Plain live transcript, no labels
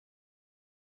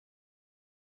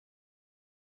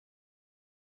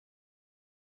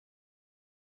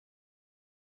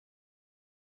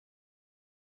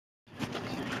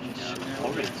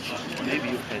maybe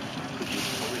you could use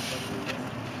storage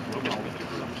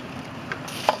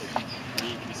and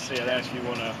you can see it there if you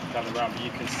want to come around, but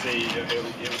you can see it'll go.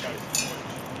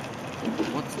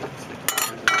 What's that?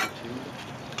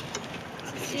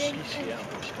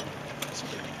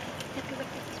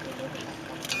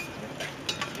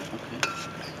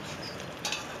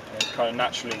 It kind of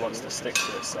naturally wants to stick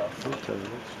to itself.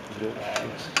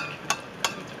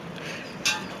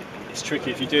 It's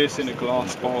tricky if you do this in a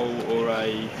glass bowl or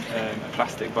a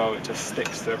plastic bowl, it just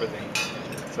sticks to everything.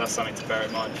 So that's something to bear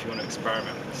in mind if you want to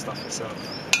experiment with the stuff yourself.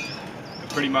 But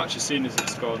pretty much as soon as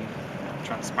it's gone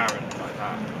transparent like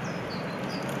that,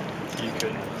 you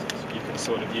can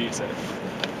sort of use it.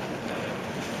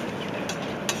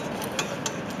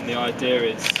 And the idea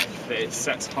is that it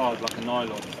sets hard like a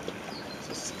nylon.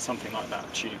 So something like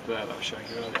that tube there that I was showing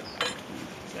you earlier.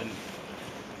 And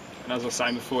as I was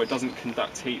saying before, it doesn't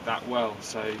conduct heat that well,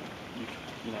 so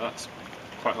you know that's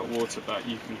quite hot water, but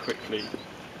you can quickly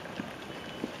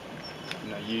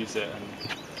use it, and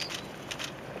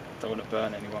don't want to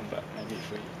burn anyone, but maybe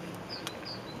if you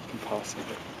can pass some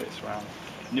bits around,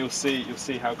 and you'll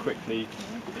see how quickly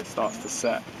it starts to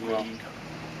set. We'll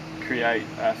create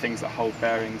things that hold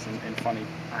bearings in funny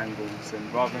angles,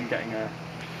 and rather than getting a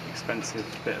expensive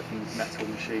bit of metal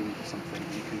machine or something,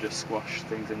 you can just squash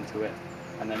things into it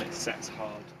and then it sets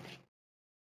hard.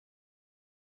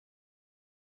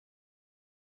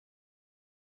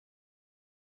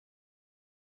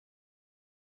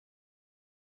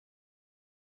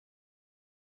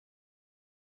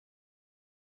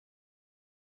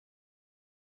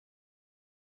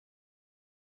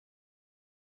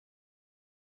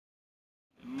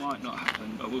 It might not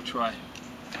happen, but we'll try.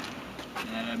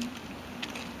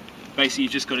 Basically,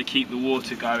 you've just got to keep the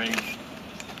water going.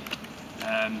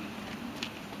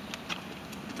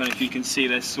 I don't know if you can see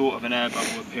there's sort of an air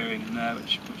bubble appearing in there,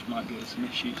 which might give us some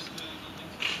issues.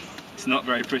 It's not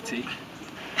very pretty.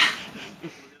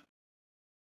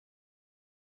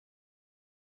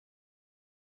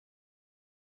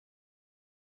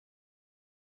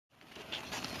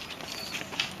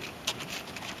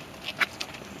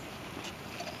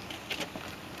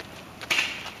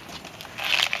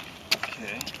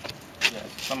 Okay. Yeah,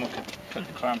 if someone could put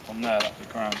the clamp on there, that'd be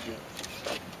grand.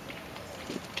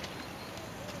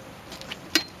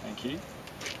 Thank you.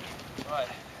 Right,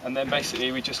 and then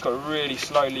basically we just got to really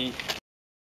slowly